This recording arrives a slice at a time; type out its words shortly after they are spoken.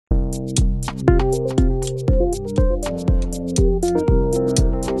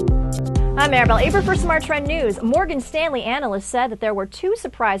I'm Maribel Aber for Smart Trend News. Morgan Stanley analysts said that there were two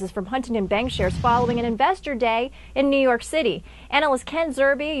surprises from Huntington Bank shares following an investor day in New York City. Analysts Ken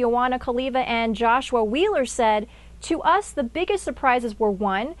Zerbe, Ioana Kaliva, and Joshua Wheeler said, "To us, the biggest surprises were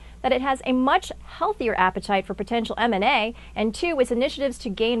one, that it has a much healthier appetite for potential M&A, and two, its initiatives to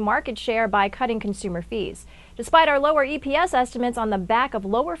gain market share by cutting consumer fees. Despite our lower EPS estimates on the back of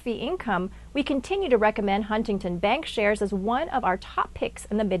lower fee income, we continue to recommend Huntington Bank shares as one of our top picks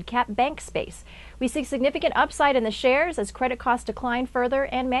in the mid-cap bank space. We see significant upside in the shares as credit costs decline further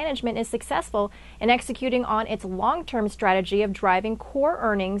and management is successful in executing on its long-term strategy of driving core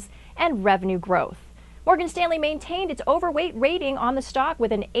earnings and revenue growth." Morgan Stanley maintained its overweight rating on the stock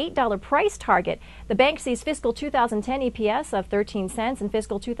with an $8 price target. The bank sees fiscal 2010 EPS of 13 cents and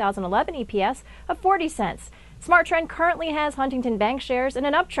fiscal 2011 EPS of 40 cents. Smart Trend currently has Huntington Bank shares in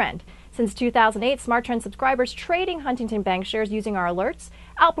an uptrend. Since 2008, Smart Trend subscribers trading Huntington Bank shares using our alerts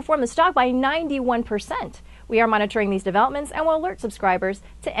outperformed the stock by 91%. We are monitoring these developments and will alert subscribers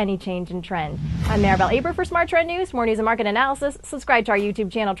to any change in trend. I'm Maribel Aber for Smart Trend News. For more news and market analysis, subscribe to our YouTube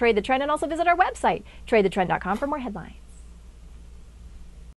channel, Trade the Trend, and also visit our website, tradethetrend.com, for more headlines.